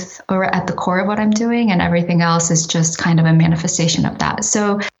truth or at the core of what I'm doing, and everything else is just kind of a manifestation of that.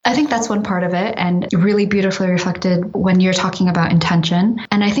 So I think that's one part of it, and really beautifully reflected when you're talking about intention.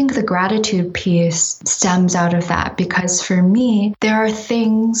 And I think the gratitude piece stems out of that, because for me, there are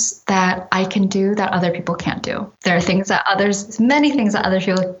things that I can do that other people can't do. There are many things that other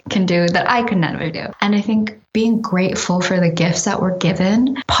people can do that I could never do. And I think being grateful for the gifts that we're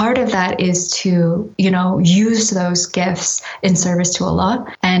given, part of that is to, use those gifts in service to Allah.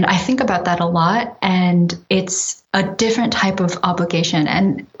 And I think about that a lot, and it's a different type of obligation.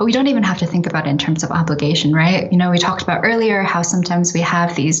 And we don't even have to think about it in terms of obligation, right? We talked about earlier how sometimes we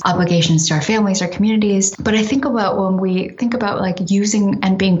have these obligations to our families or communities. But I think about when we think about like using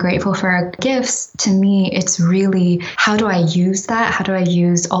and being grateful for our gifts, to me, it's really, how do I use that? How do I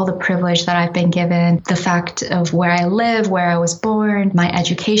use all the privilege that I've been given, the fact of where I live, where I was born, my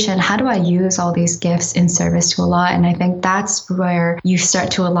education? How do I use all these gifts in service to Allah? And I think that's where you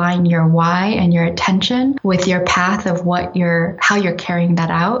start to align your why and your attention with your path of how you're carrying that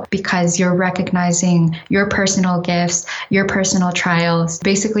out, because you're recognizing your personal gifts, your personal trials,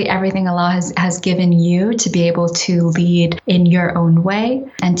 basically everything Allah has given you to be able to lead in your own way.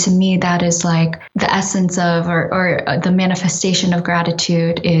 And to me, that is like the essence of, or the manifestation of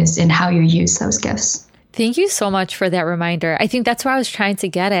gratitude is in how you use those gifts. Thank you so much for that reminder. I think that's where I was trying to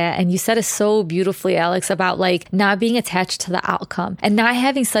get at. And you said it so beautifully, Alex, about like not being attached to the outcome and not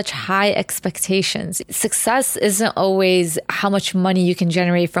having such high expectations. Success isn't always how much money you can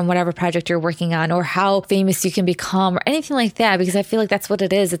generate from whatever project you're working on or how famous you can become or anything like that, because I feel like that's what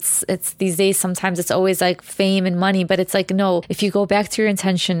it is. It's these days, sometimes it's always like fame and money, but it's like, no, if you go back to your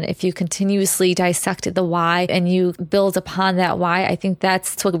intention, if you continuously dissect the why and you build upon that why, I think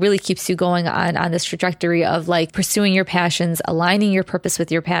that's what really keeps you going on this trajectory of like pursuing your passions, aligning your purpose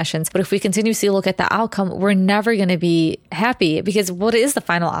with your passions. But if we continuously look at the outcome, we're never going to be happy, because what is the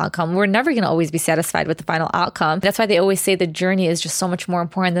final outcome? We're never going to always be satisfied with the final outcome. That's why they always say the journey is just so much more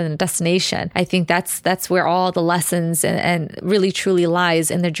important than the destination. I think that's where all the lessons and really truly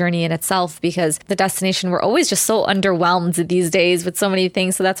lies in the journey in itself, because the destination, we're always just so underwhelmed these days with so many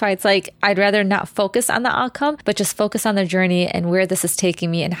things. So that's why it's like, I'd rather not focus on the outcome, but just focus on the journey and where this is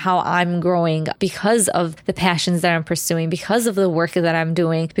taking me and how I'm growing because of the passions that I'm pursuing, because of the work that I'm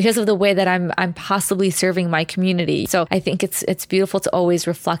doing, because of the way that I'm possibly serving my community. So I think it's beautiful to always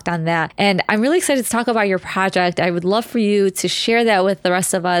reflect on that. And I'm really excited to talk about your project. I would love for you to share that with the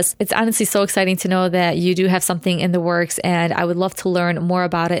rest of us. It's honestly so exciting to know that you do have something in the works, and I would love to learn more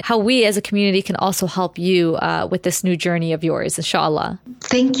about it, how we as a community can also help you with this new journey of yours, inshallah.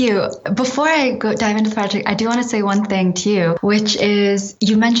 Thank you. Before I dive into the project, I do want to say one thing to you, which is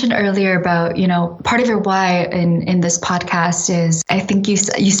you mentioned earlier about, part of your why in this podcast is, I think you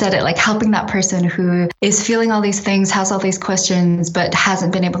said it, like helping that person who is feeling all these things, has all these questions, but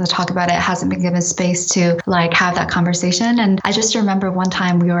hasn't been able to talk about it, hasn't been given space to like have that conversation. And I just remember one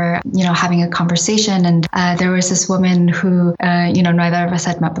time we were, having a conversation, and there was this woman who, neither of us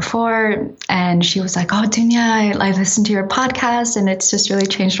had met before. And she was like, "Oh, Dunya, I listened to your podcast and it's just really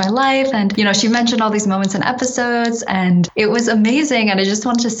changed my life." And, she mentioned all these moments and episodes, and it was amazing. And I just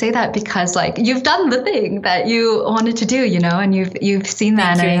wanted to say that because like you've done the thing that you wanted to do, and you've seen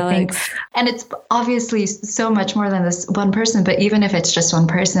that. Thank and you, I think, and it's obviously so much more than this one person, but even if it's just one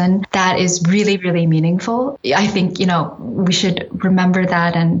person, that is really, really meaningful. I think, we should remember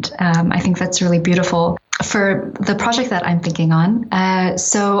that. And I think that's really beautiful. For the project that I'm thinking on.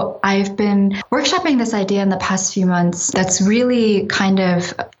 So I've been workshopping this idea in the past few months that's really kind of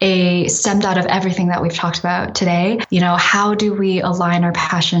stemmed out of everything that we've talked about today. How do we align our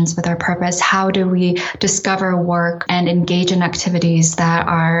passions with our purpose? How do we discover work and engage in activities that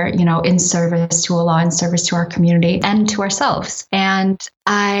are, in service to Allah, in service to our community and to ourselves? And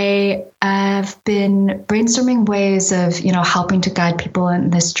I have been brainstorming ways of, helping to guide people in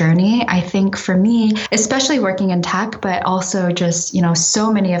this journey. I think for me, especially working in tech, but also just,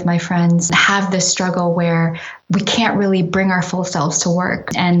 so many of my friends have this struggle where we can't really bring our full selves to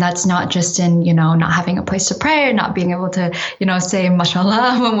work. And that's not just in, not having a place to pray or not being able to, say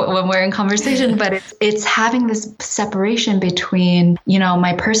mashallah when we're in conversation, but it's having this separation between,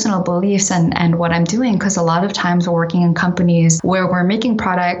 my personal beliefs and what I'm doing. Because a lot of times we're working in companies where we're making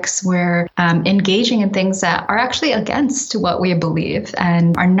products, we're engaging in things that are actually against what we believe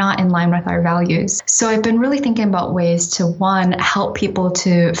and are not in line with our values. So I've been really thinking about ways to, one, help people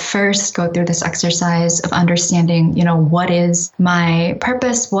to first go through this exercise of understanding, what is my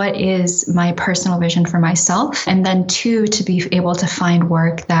purpose? What is my personal vision for myself? And then two, to be able to find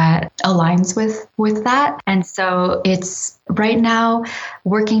work that aligns with that. And so it's right now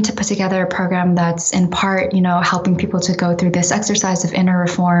working to put together a program that's in part, helping people to go through this exercise of inner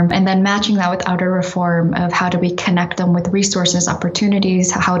reform, and then matching that with outer reform of how do we connect them with resources,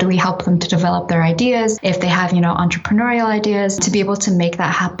 opportunities, how do we help them to develop their ideas, if they have, entrepreneurial ideas, to be able to make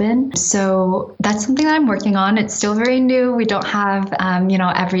that happen. So that's something that I'm working on. It's still very new. We don't have,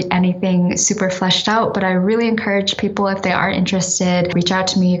 anything super fleshed out, but I really encourage people, if they are interested, reach out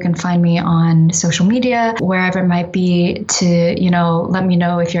to me. You can find me on social media, wherever it might be, to, let me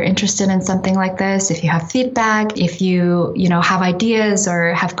know if you're interested in something like this, if you have feedback, if you, have ideas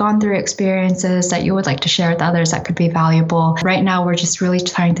or have gone through experiences that you would like to share with others that could be valuable. Right now, we're just really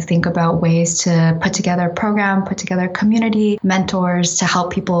trying to think about ways to put together a program, put together a community, mentors to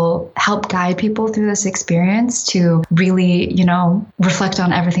help guide people through this experience to really, reflect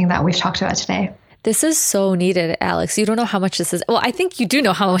on everything that we've talked about today. This is so needed, Alex. You don't know how much this is. Well, I think you do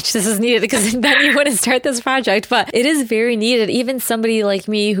know how much this is needed because then you wouldn't start this project, but it is very needed. Even somebody like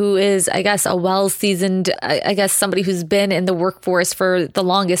me who is, I guess, a well-seasoned, somebody who's been in the workforce for the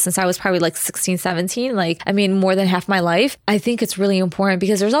longest since I was probably like 16, 17, more than half my life. I think it's really important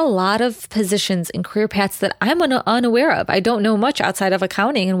because there's a lot of positions and career paths that I'm unaware of. I don't know much outside of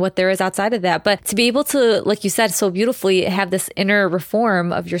accounting and what there is outside of that. But to be able to, like you said so beautifully, have this inner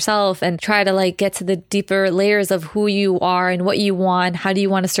reform of yourself and try to get to the deeper layers of who you are and what you want. How do you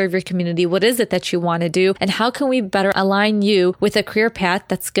want to serve your community? What is it that you want to do? And how can we better align you with a career path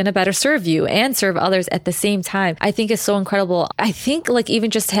that's going to better serve you and serve others at the same time? I think it's so incredible. I think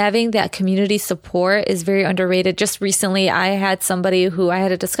even just having that community support is very underrated. Just recently, I had somebody who I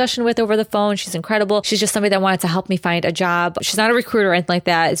had a discussion with over the phone. She's incredible. She's just somebody that wanted to help me find a job. She's not a recruiter or anything like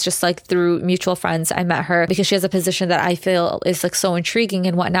that. It's just through mutual friends. I met her because she has a position that I feel is so intriguing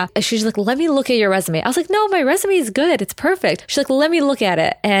and whatnot. She's like, let me look at your resume. I was like, no, my resume is good. It's perfect. She's like, let me look at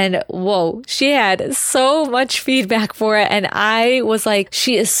it. And whoa, she had so much feedback for it. And I was like,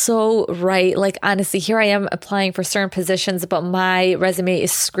 she is so right. Honestly, here I am applying for certain positions, but my resume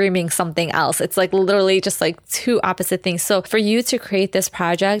is screaming something else. It's literally just two opposite things. So for you to create this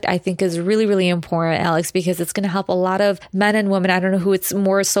project, I think is really, really important, Alex, because it's going to help a lot of men and women. I don't know who it's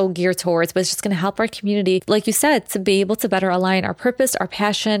more so geared towards, but it's just going to help our community, like you said, to be able to better align our purpose, our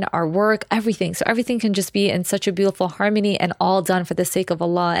passion, our work, everything. everything. So everything can just be in such a beautiful harmony and all done for the sake of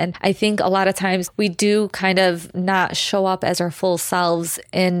Allah. And I think a lot of times we do kind of not show up as our full selves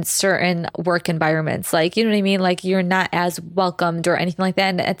in certain work environments. Like, you know what I mean? Like you're not as welcomed or anything like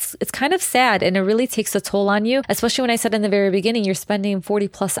that. And it's kind of sad, and it really takes a toll on you, especially when I said in the very beginning, you're spending 40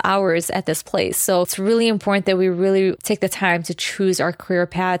 plus hours at this place. So it's really important that we really take the time to choose our career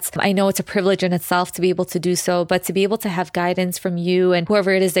paths. I know it's a privilege in itself to be able to do so, but to be able to have guidance from you and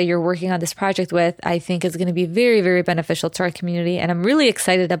whoever it is that you're working on this project with, I think is going to be very, very beneficial to our community. And I'm really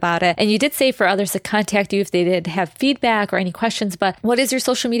excited about it. And you did say for others to contact you if they did have feedback or any questions, but what is your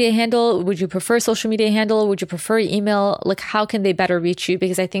social media handle? Would you prefer social media handle? Would you prefer email? Like, how can they better reach you?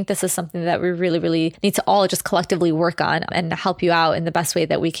 Because I think this is something that we really, really need to all just collectively work on and help you out in the best way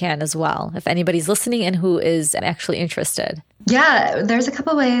that we can as well, if anybody's listening and who is actually interested. Yeah, there's a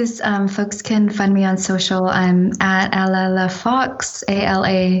couple ways folks can find me on social. I'm at Alala Fox,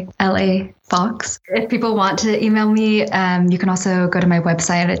 ALALA Fox. If people want to email me, you can also go to my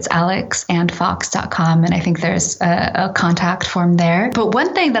website. It's alexandfox.com. And I think there's a contact form there. But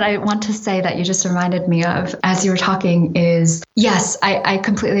one thing that I want to say that you just reminded me of as you were talking is, yes, I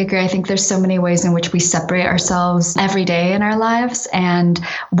completely agree. I think there's so many ways in which we separate ourselves every day in our lives. And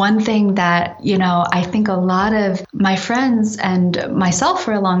one thing that, I think a lot of my friends and myself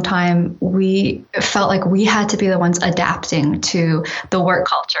for a long time, we felt like we had to be the ones adapting to the work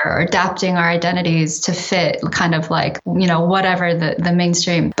culture or adapting our identities to fit kind of like, whatever the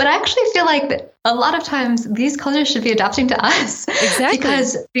mainstream. But I actually feel like a lot of times these cultures should be adapting to us. Exactly.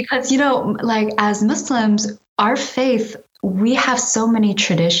 Because, like as Muslims, our faith, we have so many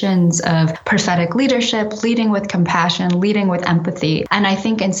traditions of prophetic leadership, leading with compassion, leading with empathy. And I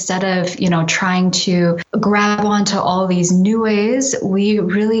think instead of, trying to grab onto all these new ways, we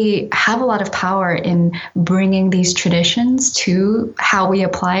really have a lot of power in bringing these traditions to how we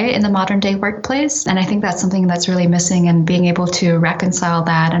apply it in the modern day workplace. And I think that's something that's really missing, and being able to reconcile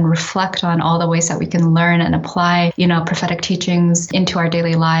that and reflect on all the ways that we can learn and apply, prophetic teachings into our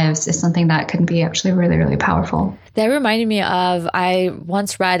daily lives is something that can be actually really, really powerful. That reminded me of, I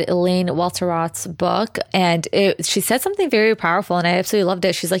once read Elaine Welteroth's book, and she said something very powerful, and I absolutely loved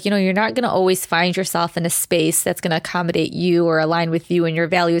it. She's like, you're not going to always find yourself in a space that's going to accommodate you or align with you and your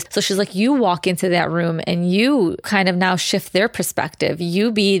values. So she's like, you walk into that room and you kind of now shift their perspective.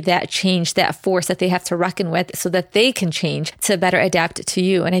 You be that change, that force that they have to reckon with so that they can change to better adapt to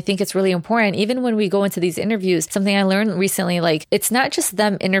you. And I think it's really important. Even when we go into these interviews, something I learned recently, like it's not just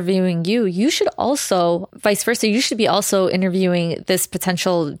them interviewing you. You should also, vice versa, you should be also interviewing this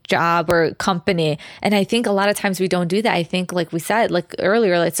potential job or company. And I think a lot of times we don't do that. I think, like we said, like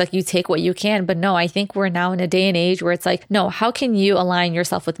earlier, it's like you take what you can. But no, I think we're now in a day and age where it's like, no, how can you align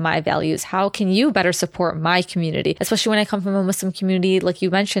yourself with my values? How can you better support my community? Especially when I come from a Muslim community, like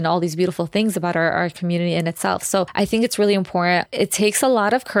you mentioned, all these beautiful things about our community in itself. So I think it's really important. It takes a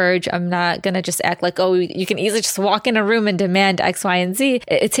lot of courage. I'm not going to just act like, oh, you can easily just walk in a room and demand X, Y, and Z.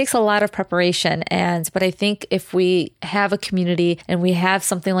 It takes a lot of preparation. But I think if we have a community and we have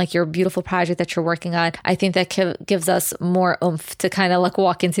something like your beautiful project that you're working on, I think that gives us more oomph to kind of like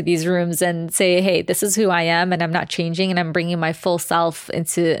walk into these rooms and say, hey, this is who I am and I'm not changing and I'm bringing my full self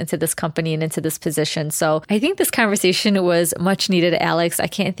into this company and into this position. So I think this conversation was much needed, Alex. I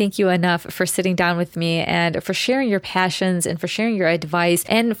can't thank you enough for sitting down with me and for sharing your passions and for sharing your advice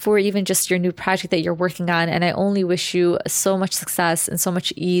and for even just your new project that you're working on. And I only wish you so much success and so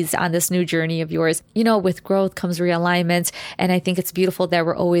much ease on this new journey of yours. With growth comes realignment. And I think it's beautiful that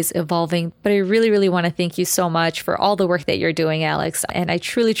we're always evolving. But I really, really want to thank you so much for all the work that you're doing, Alex. And I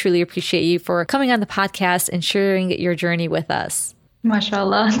truly, truly appreciate you for coming on the podcast and sharing your journey with us.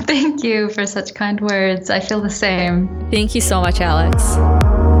 MashaAllah. Thank you for such kind words. I feel the same. Thank you so much, Alex.